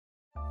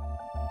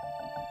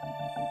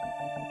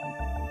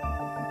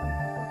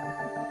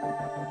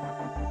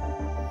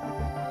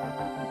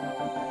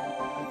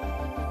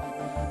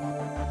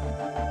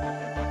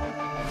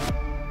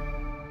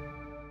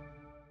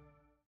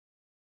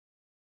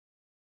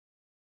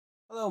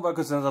Hello and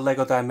welcome to another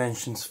LEGO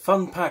Dimensions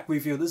Fun Pack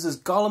review. This is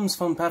Gollum's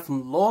Fun Pack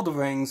from Lord of the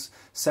Rings,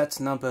 set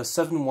number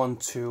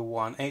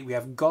 71218. We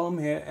have Gollum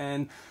here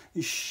and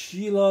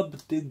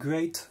Shelob the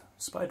Great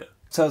Spider.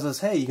 It tells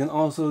us, hey, you can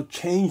also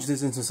change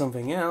this into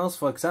something else.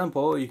 For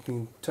example, you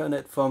can turn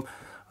it from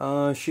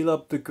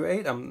Shelob the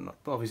Great,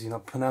 obviously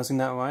not pronouncing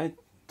that right,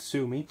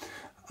 sue me,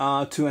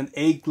 to an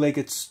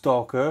egg-legged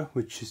stalker,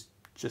 which is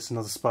just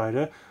another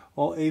spider,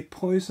 or a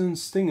poison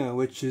stinger,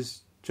 which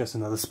is just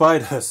another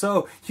spider.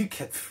 So you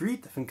get 3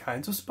 different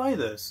kinds of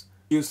spiders.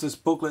 Use this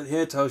booklet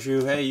here, tells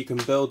you, hey, you can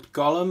build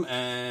Gollum,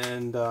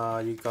 and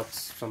you got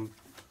some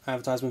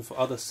advertisement for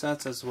other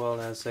sets as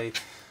well as a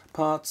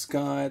parts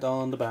guide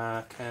on the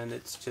back, and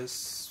it's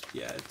just,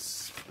 yeah,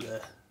 it's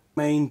bleh.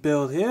 Main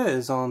build here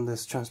is on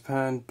this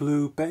transparent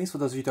blue base. For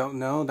those of you who don't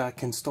know, that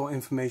can store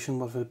information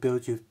what the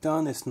build you've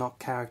done. It's not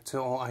character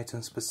or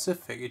item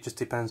specific. It just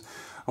depends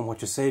on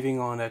what you're saving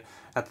on it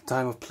at the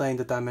time of playing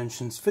the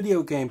Dimensions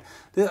video game.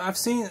 I've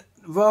seen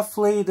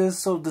roughly this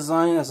sort of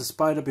design as a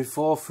spider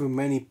before through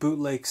many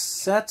bootleg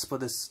sets,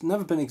 but it's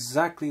never been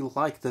exactly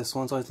like this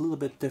one, so it's a little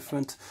bit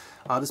different.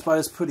 The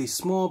spider's pretty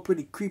small,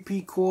 pretty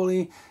creepy,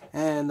 crawly,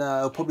 and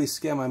it'll probably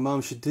scare my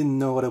mom. She didn't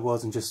know what it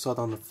was and just saw it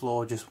on the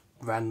floor just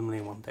randomly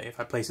one day. If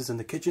I place this in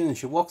the kitchen and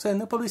she walks in,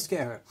 it'll probably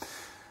scare her.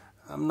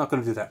 I'm not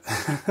going to do that.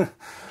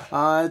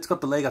 It's got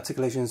the leg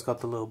articulation, it's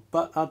got the little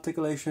butt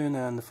articulation,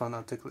 and the front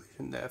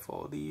articulation there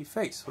for the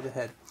face, for the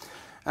head.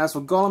 As for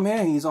Gollum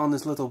here, he's on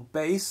this little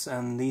base,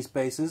 and these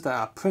bases that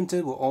are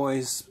printed will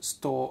always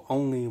store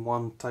only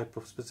one type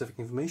of specific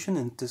information,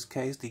 in this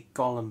case the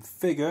Gollum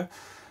figure.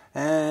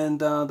 And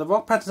the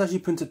rock pattern is actually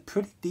printed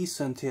pretty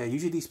decent here.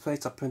 Usually these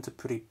plates are printed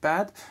pretty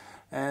bad,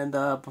 and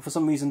but for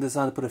some reason they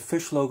decided to put a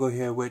fish logo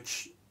here,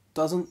 which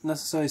doesn't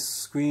necessarily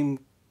scream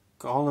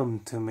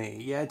Gollum to me.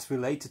 Yeah, it's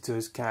related to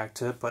his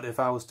character, but if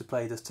I was to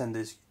play this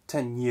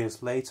 10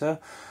 years later,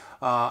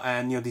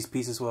 and you know these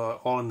pieces were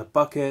all in the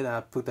bucket, and I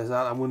put this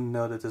out, I wouldn't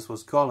know that this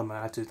was Gollum.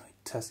 I had to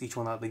test each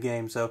one out of the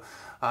game, so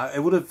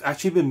it would have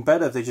actually been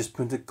better if they just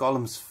printed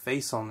Gollum's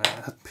face on there.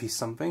 That'd be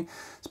something.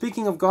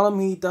 Speaking of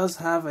Gollum, he does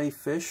have a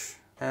fish,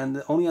 and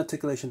the only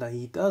articulation that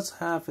he does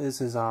have is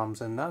his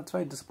arms, and that's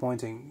very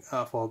disappointing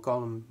for a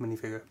Gollum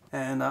minifigure.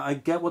 And I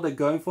get what they're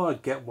going for, I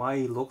get why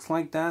he looks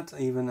like that,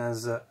 even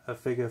as a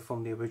figure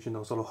from the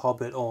original sort of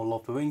Hobbit or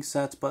Lord of the Rings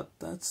sets, but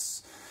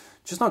that's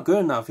just not good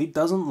enough. He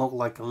doesn't look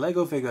like a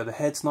Lego figure. The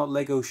head's not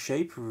Lego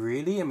shape,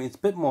 really. I mean, it's a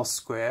bit more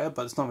square,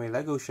 but it's not really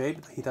Lego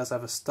shape. He does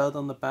have a stud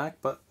on the back,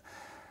 but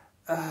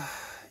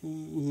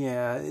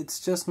yeah, it's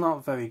just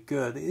not very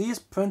good. It is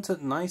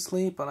printed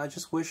nicely, but I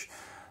just wish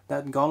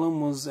that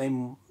Gollum was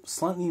a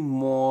slightly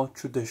more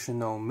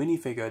traditional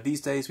minifigure. These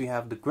days we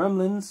have the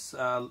Gremlins,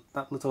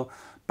 that little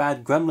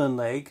bad gremlin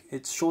leg.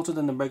 It's shorter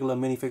than the regular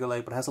minifigure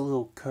leg, but has a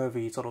little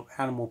curvy sort of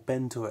animal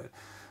bend to it.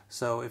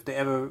 So if they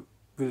ever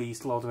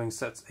release Lord of the Rings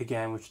sets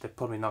again, which they're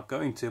probably not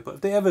going to, but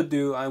if they ever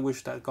do, I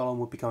wish that Gollum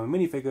would become a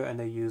minifigure and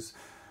they use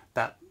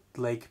that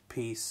leg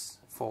piece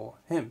for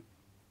him.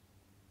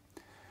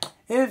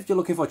 If you're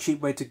looking for a cheap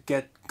way to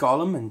get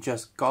Gollum and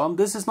just Gollum,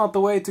 this is not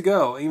the way to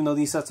go, even though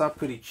these sets are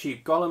pretty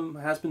cheap.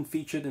 Gollum has been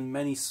featured in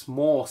many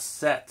small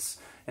sets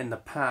in the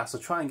past, so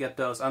try and get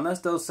those. Unless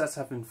those sets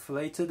have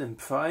inflated in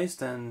price,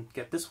 then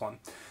get this one.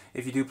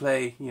 If you do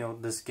play, you know,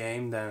 this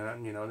game,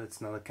 then, you know,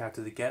 it's another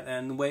character to get.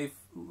 And Wave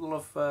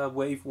 1,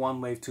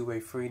 Wave 2,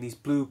 Wave 3, these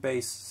blue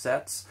base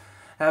sets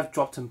have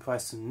dropped in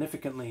price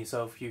significantly,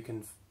 so if you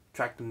can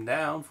track them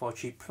down for a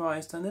cheap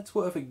price, then it's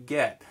worth a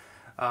get.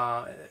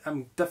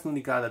 I'm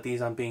definitely glad that these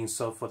aren't being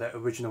sold for their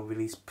original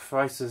release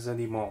prices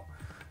anymore.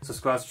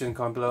 Subscribe, and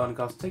comment below, and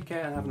guys, take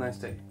care and have a nice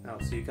day. I'll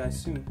see you guys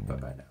soon. Bye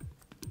bye now.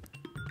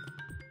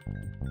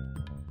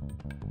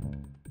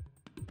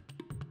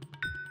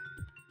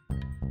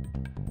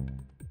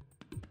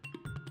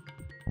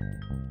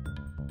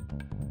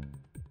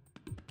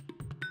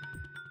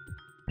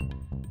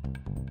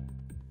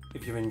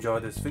 If you've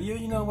enjoyed this video,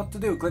 you know what to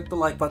do. Click the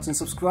like button,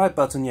 subscribe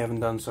button if you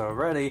haven't done so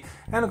already,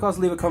 and of course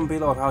leave a comment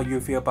below on how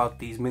you feel about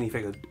these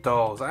minifigure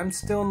dolls. I'm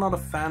still not a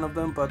fan of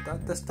them, but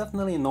there's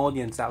definitely an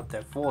audience out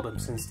there for them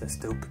since they're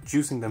still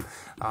producing them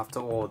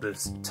after all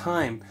this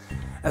time.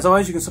 As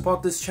always, you can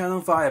support this channel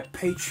via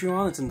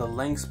Patreon. It's in the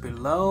links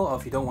below. Or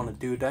if you don't want to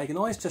do that, you can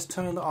always just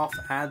turn off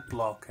ad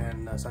block,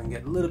 and so I can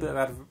get a little bit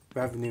of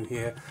revenue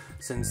here,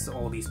 since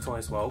all these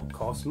toys, well,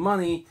 cost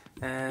money.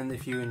 And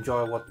if you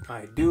enjoy what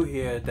I do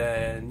here,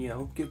 then, you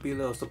know, give me a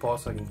little support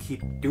so I can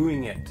keep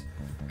doing it.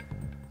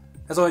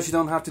 As always, you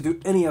don't have to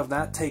do any of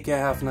that. Take care,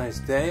 have a nice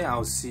day.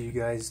 I'll see you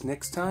guys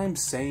next time.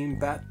 Same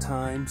bat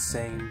time,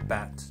 same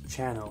bat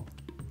channel.